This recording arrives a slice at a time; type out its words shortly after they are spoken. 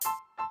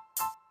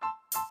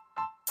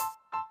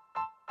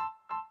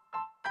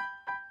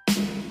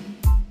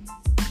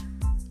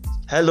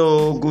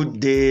Hello, good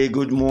day,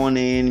 good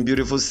morning,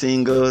 beautiful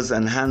singles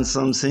and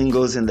handsome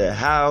singles in the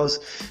house.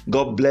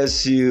 God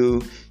bless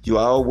you. You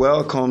are all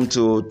welcome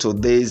to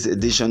today's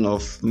edition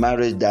of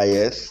Marriage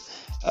Diet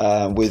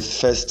with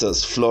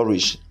Festus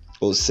Flourish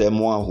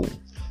Osemwahu.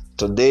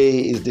 Today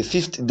is the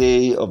 5th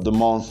day of the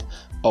month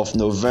of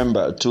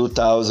November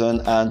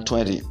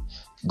 2020.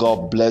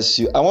 God bless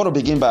you. I want to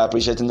begin by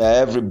appreciating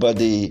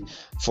everybody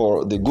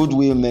for the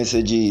goodwill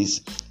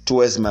messages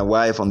towards my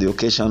wife on the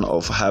occasion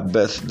of her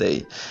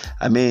birthday.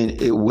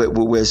 We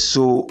were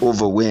so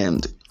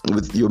overwhelmed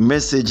with your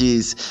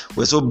messages.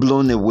 We're so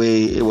blown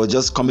away. It was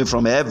just coming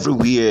from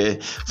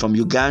everywhere, from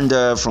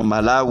Uganda, from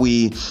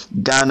Malawi,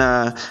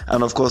 Ghana,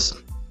 and of course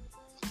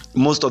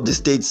most of the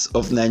states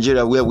of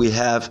Nigeria where we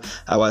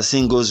have our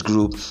singles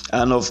group,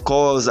 and of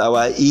course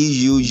our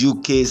EU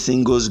UK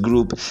singles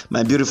group.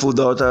 My beautiful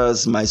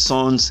daughters, my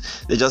sons,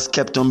 they just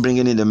kept on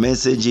bringing in the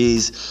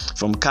messages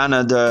from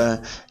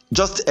Canada,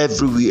 just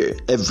everywhere.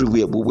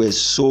 We were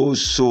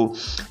so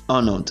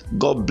honored.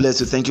 God bless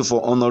you. Thank you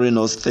for honoring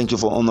us. Thank you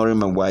for honoring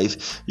my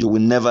wife. You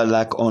will never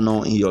lack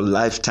honor in your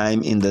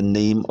lifetime in the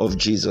name of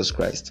Jesus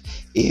Christ.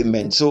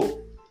 Amen. So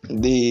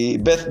the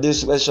birthday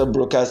special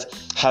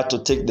broadcast had to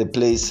take the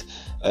place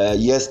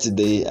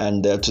yesterday,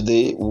 and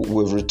today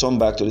we've returned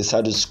back to the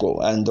Saddle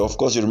Scroll. And of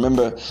course, you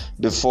remember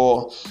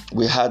before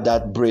we had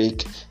that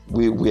break,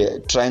 we were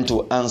trying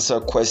to answer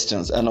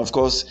questions. And of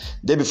course,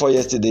 day before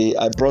yesterday,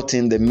 I brought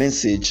in the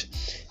message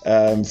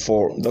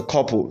for the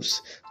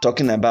couples,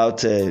 talking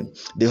about the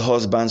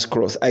husband's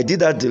cross. I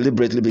did that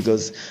deliberately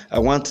because I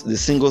want the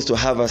singles to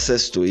have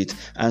access to it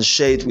and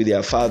share it with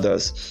their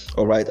fathers.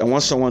 All right. I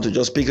want someone to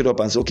just pick it up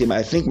and say, okay,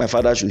 I think my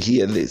father should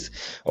hear this.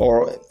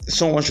 Or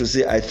someone should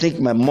say, I think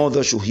my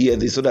mother should hear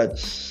this, so that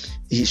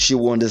she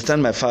will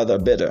understand my father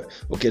better.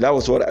 Okay, that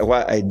was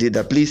why I did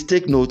that. Please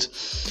take note.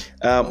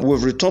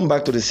 We've returned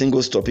back to the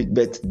singles topic,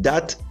 but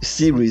that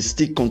series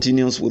still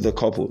continues with the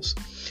couples.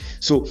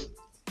 So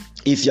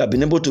if you have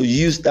been able to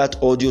use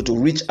that audio to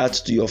reach out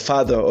to your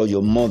father or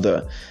your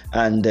mother,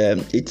 and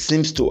it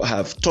seems to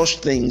have touched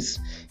things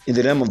in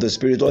the realm of the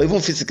spirit or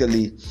even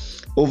physically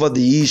over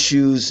the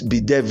issues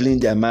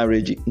bedeviling their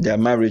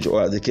marriage,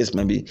 or as the case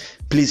may be,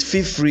 please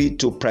feel free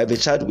to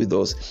private chat with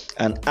us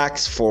and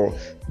ask for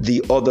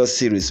the other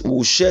series.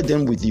 We'll share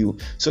them with you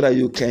so that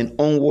you can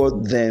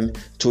onward them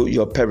to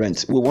your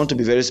parents. We want to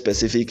be very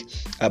specific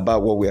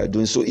about what we are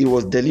doing. So it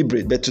was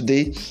deliberate, but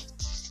today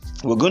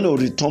we're going to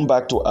return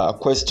back to our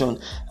question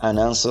and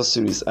answer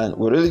series, and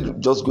we're really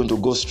just going to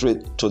go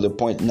straight to the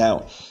point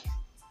now.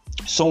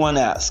 Someone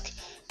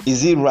asked,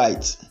 is it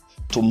right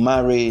to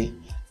marry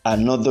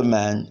another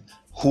man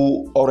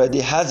who already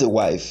has a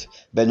wife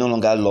but no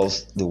longer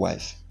loves the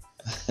wife?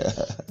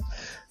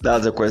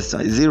 That's the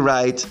question. Is it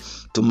right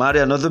to marry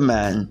another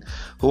man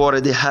who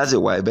already has a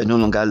wife but no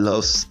longer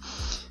loves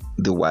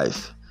the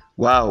wife?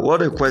 Wow,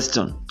 what a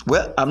question.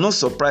 Well, I'm not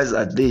surprised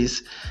at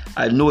this.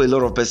 I know a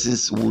lot of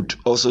persons would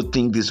also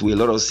think this way. A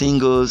lot of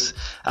singles.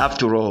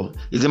 After all,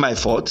 is it my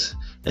fault?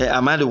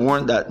 Am I the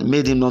one that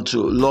made him not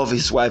to love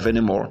his wife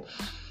anymore?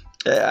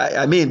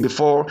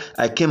 Before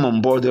I came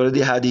on board, they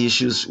already had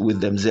issues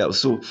with themselves.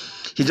 So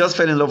he just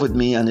fell in love with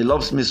me and he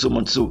loves me so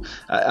much. So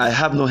I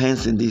have no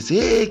hands in this.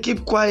 Hey,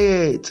 keep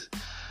quiet.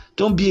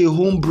 Don't be a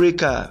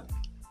homebreaker.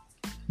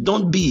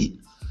 Don't be.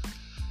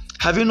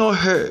 Have you not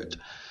heard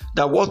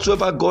that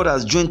whatsoever God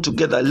has joined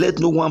together, let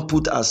no one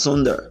put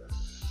asunder?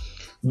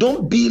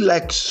 Don't be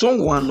like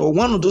someone or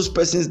one of those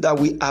persons that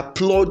we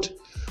applaud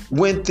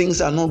when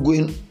things are not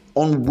going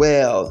on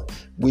well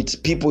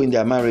with people in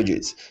their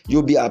marriages.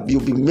 You'll be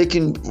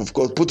making, of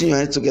course, putting your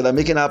hands together,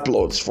 making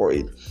applause for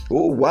it.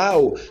 Oh,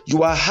 wow.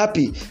 You are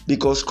happy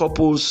because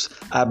couples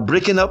are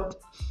breaking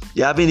up.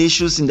 They're having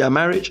issues in their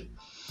marriage.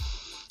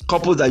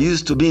 Couples that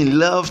used to be in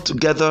love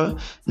together,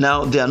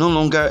 now they are no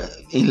longer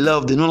in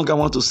love. They no longer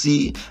want to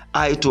see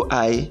eye to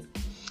eye.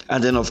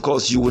 And then, of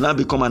course, you will now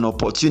become an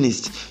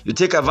opportunist. You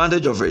take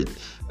advantage of it.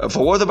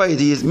 For whatever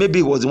it is, maybe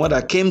it was the one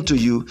that came to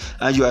you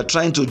and you are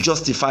trying to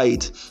justify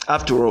it.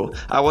 After all,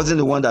 I wasn't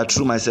the one that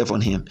threw myself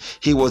on him.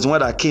 He was the one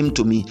that came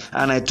to me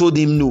and I told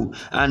him no.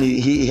 And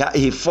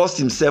he forced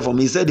himself on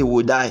me. He said he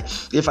would die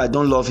if I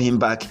don't love him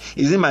back.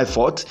 Is it my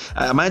fault?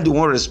 Am I the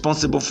one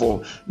responsible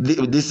for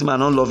this man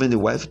not loving the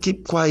wife?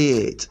 Keep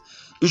quiet.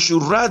 You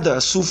should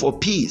rather sue for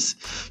peace.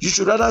 You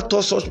should rather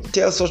tell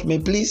such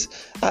men, please,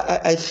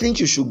 I think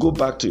you should go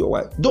back to your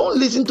wife. Don't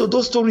listen to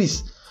those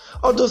stories.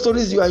 All those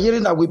stories you are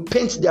hearing that will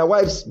paint their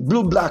wives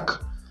blue-black,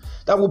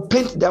 that will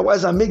paint their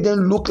wives and make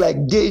them look like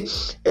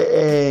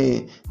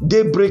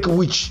daybreak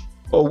witch,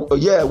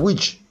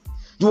 witch.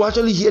 You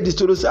actually hear the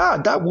story say,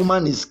 that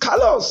woman is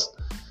callous.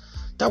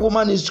 That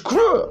woman is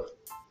cruel.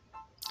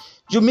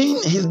 You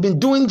mean he's been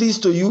doing this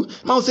to you?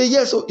 Man will say,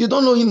 yes, you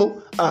don't know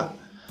him.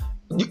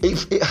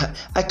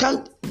 I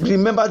can't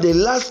remember the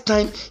last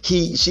time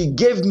she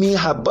gave me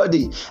her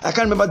body. I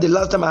can't remember the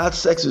last time I had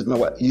sex with my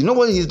wife. You know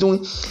what he's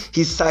doing?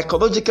 He's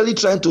psychologically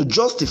trying to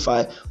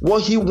justify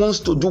what he wants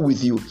to do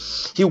with you.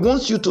 He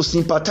wants you to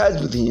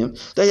sympathize with him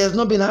that he has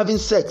not been having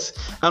sex.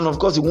 And of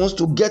course, he wants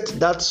to get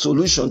that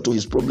solution to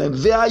his problem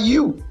via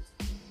you.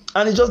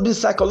 And he's just been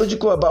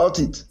psychological about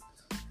it.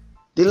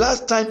 The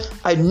last time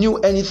I knew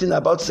anything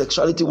about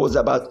sexuality was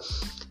about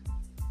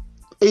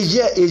a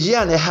year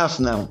and a half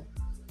now.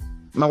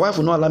 My wife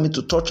will not allow me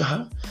to touch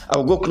her. I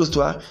will go close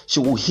to her. She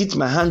will hit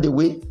my hand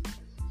away.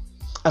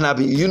 And I've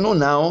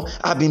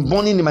been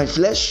burning in my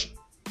flesh.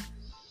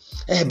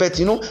 But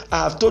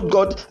I have told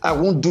God I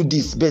won't do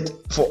this. But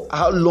for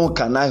how long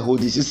can I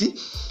hold this? You see,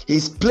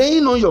 he's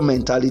playing on your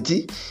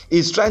mentality.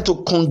 He's trying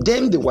to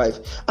condemn the wife.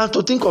 And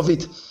to think of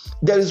it,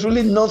 there is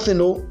really nothing.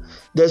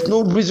 There's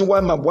no reason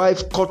why my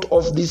wife cut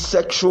off this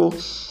sexual,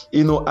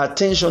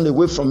 attention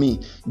away from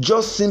me.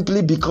 Just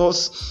simply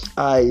because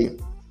I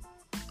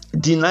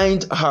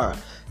denied her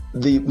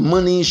the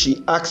money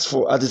she asked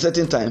for at a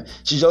certain time.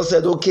 She just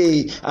said,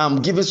 okay,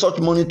 I'm giving such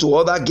money to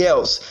other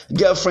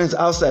girlfriends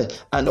outside.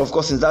 And of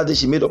course, since that day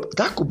she made up.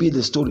 That could be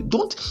the story.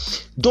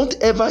 Don't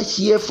ever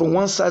hear from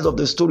one side of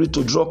the story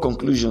to draw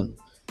conclusion.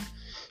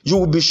 You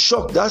will be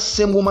shocked. That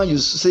same woman you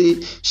say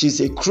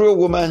she's a cruel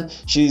woman,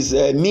 she's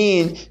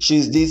mean,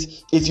 she's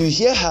this. If you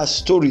hear her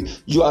story,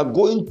 you are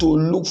going to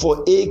look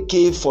for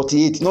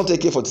AK-48, not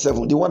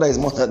AK-47, the one that is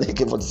more than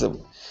AK-47.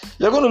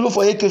 You're going to look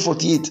for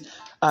AK-48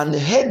 and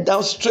head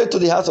down straight to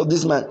the house of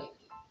this man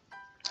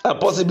and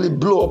possibly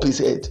blow up his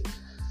head.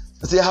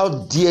 Say, how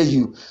dare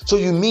you? So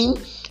you mean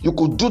you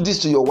could do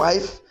this to your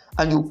wife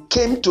and you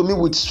came to me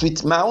with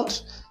sweet mouth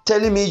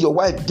telling me your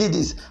wife did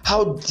this?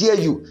 How dare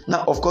you?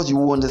 Now, of course, you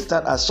will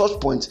understand at such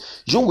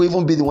points, you will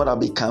even be the one that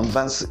will be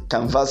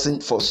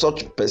canvassing for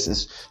such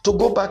persons to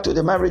go back to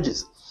the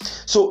marriages.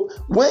 So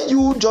when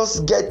you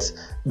just get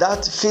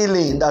that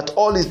feeling that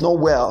all is not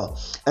well,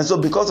 and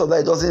so because of that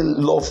he doesn't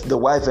love the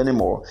wife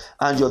anymore,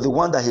 and you're the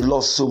one that he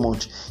loves so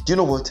much, you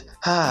know what?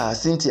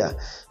 Cynthia,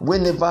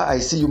 whenever I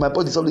see you, my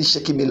body is always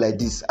shaking me like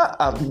this.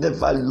 I've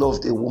never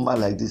loved a woman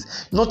like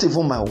this, not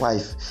even my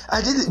wife.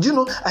 I didn't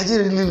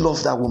really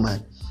love that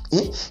woman.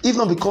 If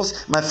not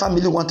because my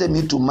family wanted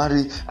me to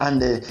marry,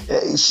 and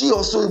she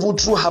also even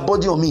threw her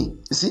body on me.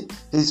 You see,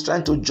 he's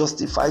trying to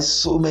justify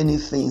so many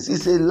things.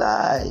 It's a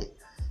lie.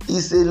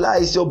 It's a lie.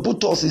 It's your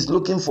buttocks he's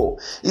looking for.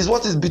 It's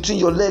what is between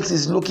your legs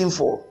he's looking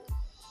for.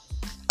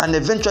 And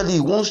eventually he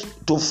wants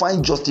to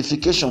find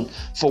justification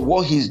for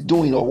what he's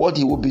doing or what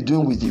he will be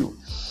doing with you.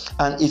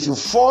 And if you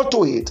fall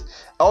to it,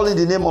 all in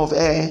the name of,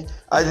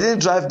 I didn't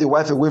drive the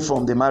wife away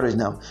from the marriage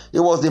now.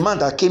 It was the man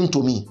that came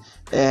to me.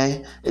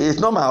 It's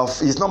not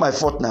my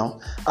fault now.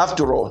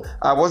 After all,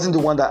 I wasn't the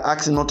one that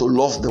asked him not to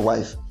love the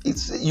wife.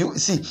 You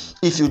see,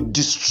 if you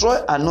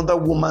destroy another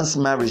woman's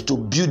marriage to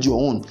build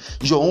your own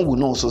will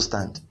not also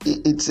stand.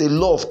 It's a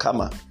law of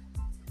karma.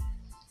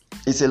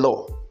 It's a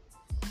law.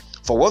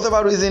 For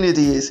whatever reason it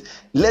is,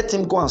 let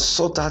him go and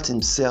sort out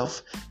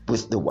himself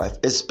with the wife.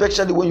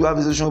 Especially when you have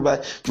a situation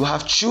where you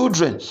have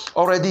children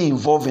already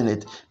involved in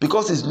it.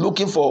 Because he's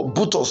looking for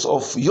buttocks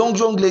of young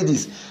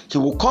ladies. He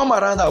will come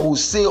around and will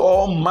say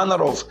all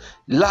manner of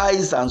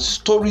lies and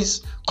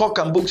stories, cock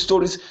and bull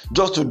stories,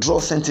 just to draw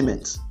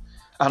sentiments.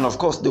 And of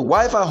course, the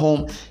wife at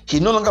home, he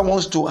no longer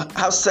wants to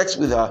have sex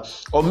with her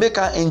or make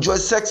her enjoy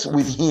sex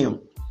with him.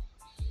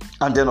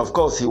 And then, of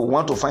course, he will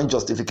want to find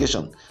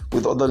justification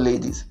with other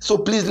ladies. So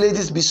please,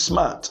 ladies, be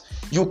smart.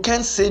 You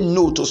can't say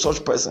no to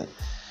such person.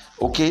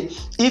 Okay?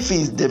 If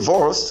he's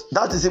divorced,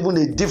 that is even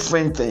a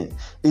different thing.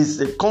 It's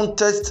the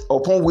context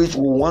upon which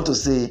we want to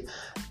say,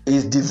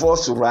 is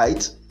divorce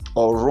right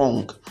or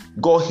wrong?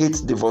 God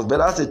hates divorce. But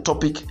that's a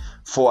topic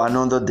for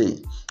another day.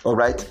 All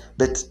right?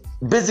 But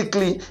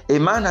basically, a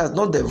man has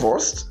not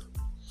divorced.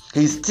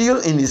 He's still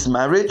in his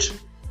marriage.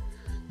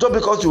 Just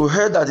because you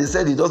heard that he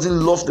said he doesn't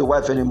love the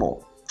wife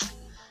anymore.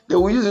 They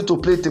will use it to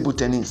play table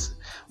tennis.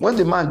 When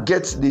the man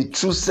gets the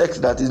true sex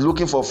that he's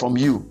looking for from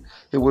you,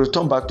 he will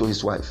return back to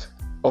his wife.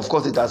 Of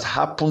course, it has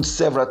happened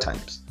several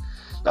times.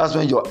 That's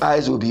when your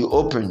eyes will be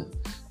open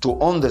to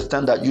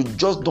understand that you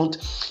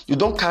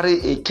don't carry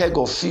a keg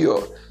of fear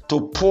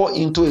to pour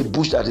into a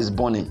bush that is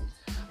burning.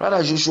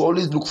 Rather, you should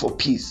always look for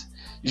peace.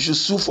 You should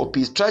sue for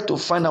peace. Try to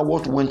find out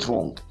what went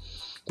wrong.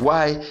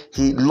 Why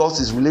he lost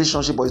his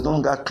relationship or is no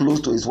longer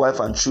close to his wife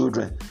and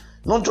children.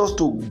 Not just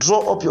to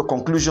draw up your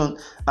conclusion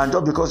and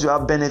just because you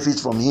have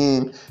benefits from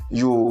him,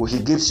 he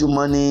gives you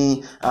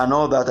money and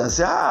all that and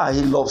say,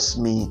 he loves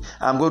me,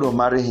 I'm going to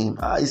marry him.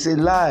 It's a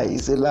lie.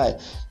 It's a lie.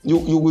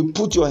 You will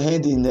put your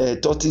hand in a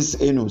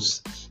tortoise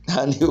anus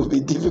and it will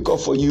be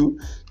difficult for you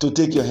to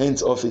take your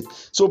hands off it.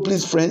 So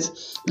please,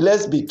 friends,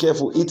 let's be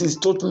careful. It is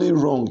totally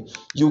wrong.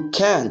 You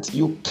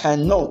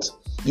cannot,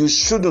 you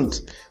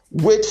shouldn't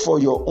wait for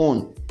your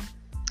own.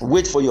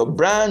 Wait for your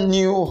brand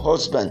new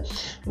husband.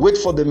 Wait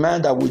for the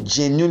man that will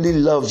genuinely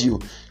love you,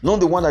 not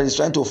the one that is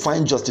trying to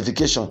find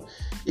justification.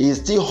 he is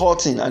still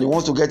hurting and he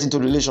wants to get into a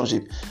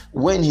relationship.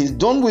 When he's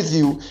done with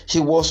you, he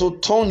will also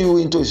turn you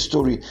into a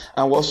story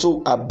and will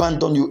also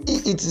abandon you.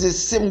 It is the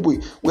same way.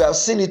 We have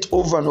seen it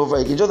over and over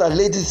again. Just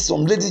that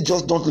some ladies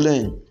just don't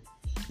learn.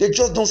 They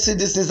just don't see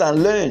these things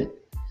and learn.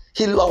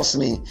 He loves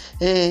me.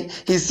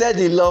 He said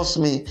he loves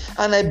me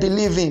and I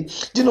believe him.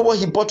 Do you know what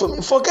he bought for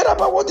me? Forget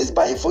about what he's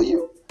buying for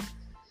you.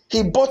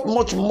 He bought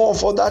much more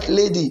for that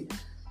lady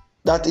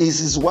that is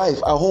his wife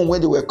at home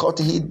when they were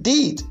courting. He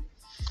did.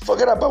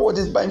 Forget about what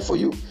he's buying for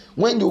you.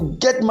 When you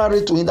get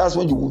married to him, that's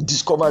when you will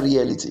discover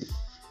reality.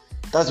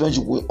 That's when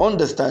you will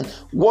understand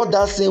what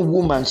that same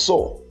woman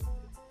saw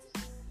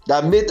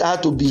that made her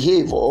to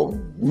behave or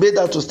made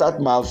her to start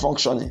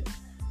malfunctioning.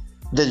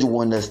 Then you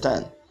will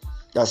understand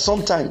that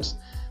sometimes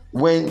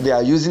when they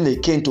are using a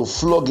cane to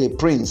flog a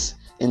prince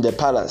in the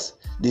palace,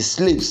 the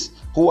slaves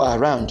who are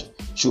around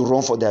should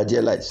run for their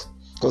dear lives.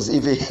 Because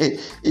if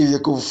they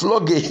could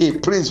flog a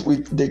prince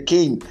with the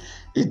cane,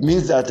 it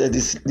means that the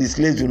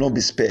slaves will not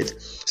be spared.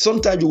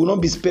 Sometimes you will not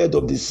be spared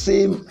of the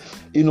same,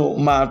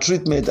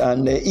 maltreatment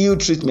and ill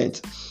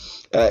treatment.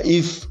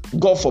 If,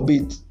 God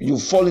forbid, you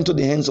fall into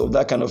the hands of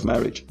that kind of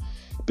marriage.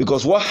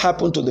 Because what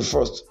happened to the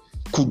first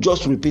could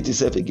just repeat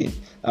itself again.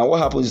 And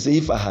what happens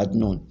is, if I had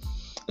known,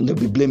 and they'll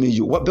be blaming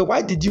you. But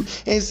why did you?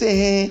 And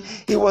say,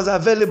 he was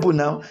available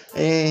now.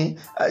 And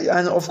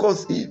of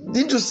course,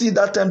 didn't you see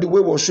that time the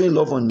way he was showing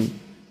love on me?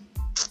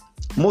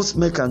 Most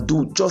men can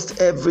do just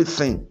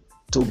everything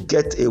to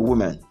get a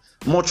woman,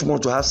 much more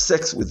to have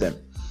sex with them.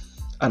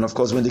 And of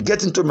course, when they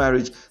get into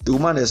marriage, the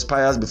woman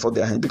expires before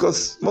their hand,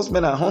 because most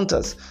men are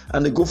hunters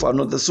and they go for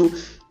another. So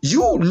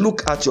you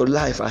look at your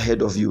life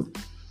ahead of you.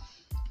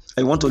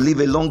 And you want to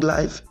live a long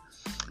life?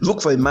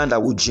 Look for a man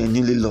that will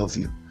genuinely love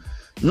you.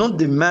 Not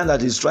the man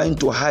that is trying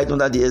to hide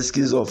under the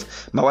excuse of,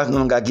 my wife no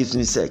longer gives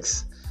me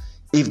sex.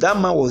 If that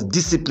man was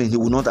disciplined, he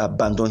would not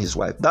abandon his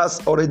wife.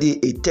 That's already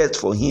a test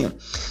for him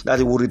that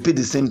he will repeat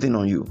the same thing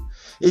on you.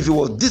 If he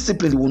was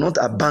disciplined, he will not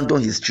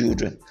abandon his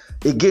children.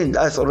 Again,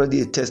 that's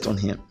already a test on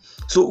him.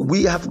 So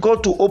we have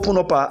got to open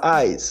up our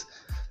eyes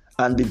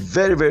and be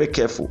very, very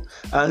careful.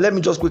 And let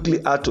me just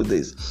quickly add to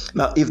this.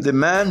 Now, if the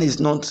man is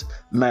not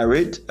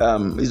married,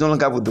 he's no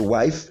longer with the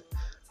wife,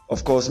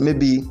 of course,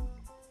 maybe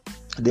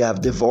they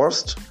have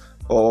divorced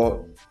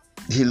or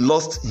he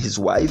lost his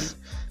wife,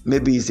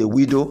 maybe he's a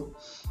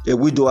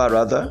widower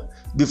rather.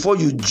 Before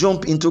you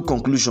jump into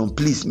conclusion,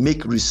 please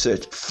make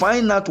research.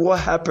 Find out what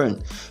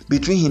happened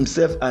between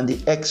himself and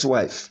the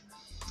ex-wife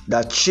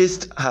that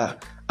chased her,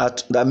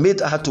 that made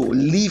her to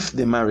leave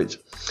the marriage.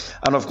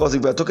 And of course,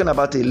 if we're talking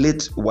about a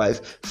late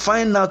wife,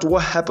 find out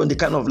what happened, the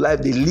kind of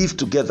life they lived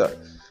together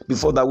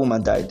before that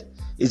woman died.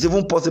 It's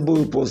even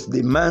possible it was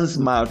the man's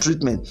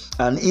maltreatment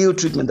and ill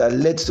treatment that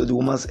led to the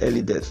woman's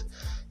early death.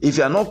 If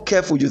you are not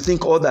careful, you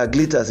think all that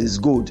glitters is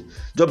gold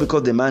just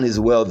because the man is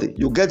wealthy.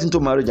 You get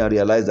into marriage and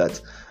realize that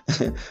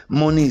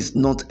money is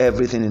not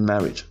everything in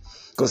marriage.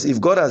 Because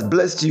if God has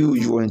blessed you,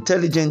 you are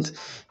intelligent,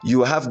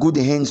 you have good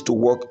hands to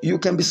work, you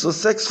can be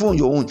successful on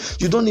your own.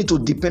 You don't need to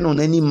depend on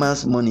any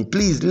man's money.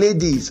 Please,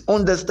 ladies,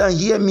 understand,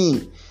 hear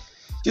me.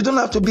 You don't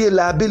have to be a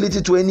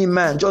liability to any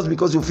man just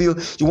because you feel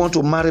you want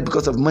to marry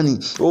because of money.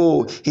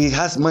 Oh, he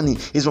has money.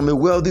 He's from a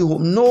wealthy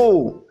home.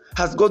 No.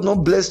 Has God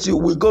not blessed you?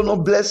 Will God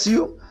not bless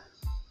you?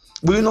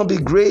 Will you not be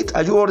great?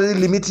 Are you already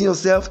limiting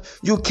yourself?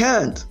 You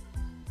can't.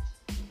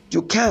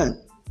 You can't.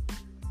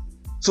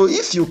 So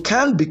if you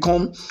can't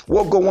become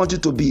what God wants you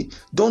to be,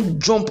 don't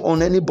jump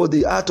on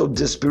anybody out of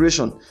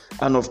desperation.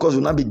 And of course, it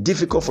will not be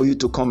difficult for you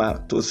to come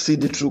out, to see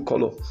the true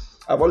color.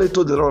 I've already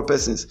told a lot of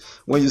persons,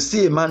 when you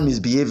see a man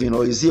misbehaving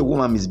or you see a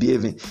woman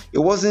misbehaving, it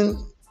wasn't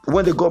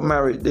when they got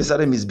married, they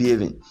started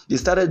misbehaving. They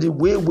started it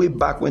way, way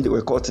back when they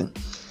were courting.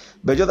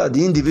 But just that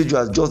the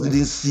individuals just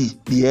didn't see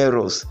the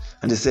errors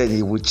and they said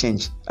he would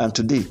change. And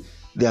today,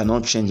 they are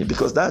not changing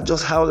because that's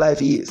just how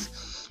life is.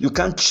 You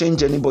can't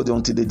change anybody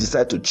until they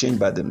decide to change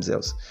by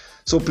themselves.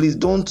 So please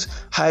don't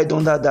hide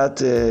under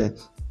that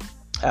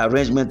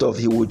arrangement of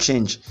he will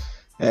change.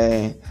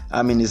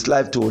 His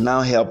life to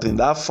now help him.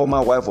 That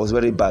former wife was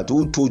very bad.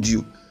 Who told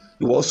you?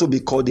 You will also be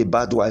called a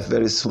bad wife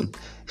very soon.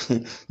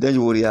 Then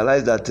you will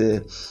realize that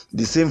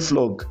the same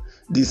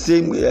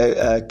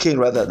cane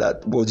rather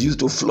that was used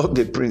to flog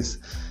the prince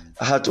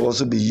had to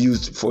also be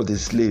used for the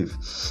slave.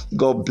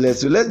 God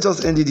bless you. Let's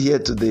just end it here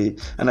today.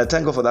 And I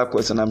thank God for that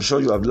question. I'm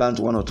sure you have learned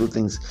one or two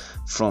things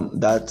from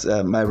that,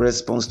 my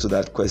response to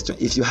that question.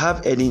 If you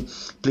have any,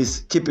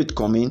 please keep it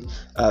coming.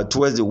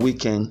 Towards the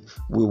weekend,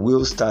 we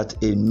will start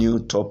a new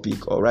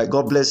topic. All right.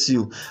 God bless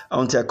you.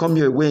 Until I come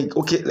your way.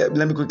 Okay,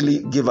 let me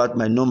quickly give out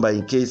my number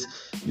in case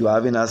you are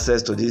having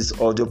access to this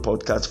audio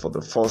podcast for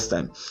the first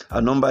time.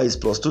 Our number is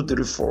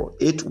 +234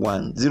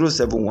 81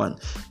 071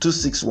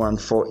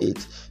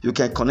 26148. You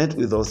can connect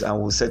with us and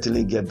we'll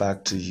certainly get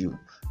back to you.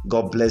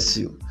 God bless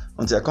you.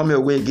 Until I come your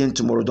way again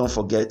tomorrow, don't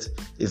forget,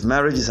 if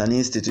marriage is an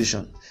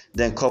institution,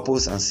 then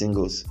couples and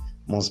singles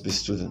must be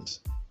students.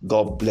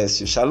 God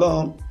bless you.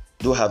 Shalom.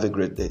 Do have a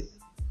great day.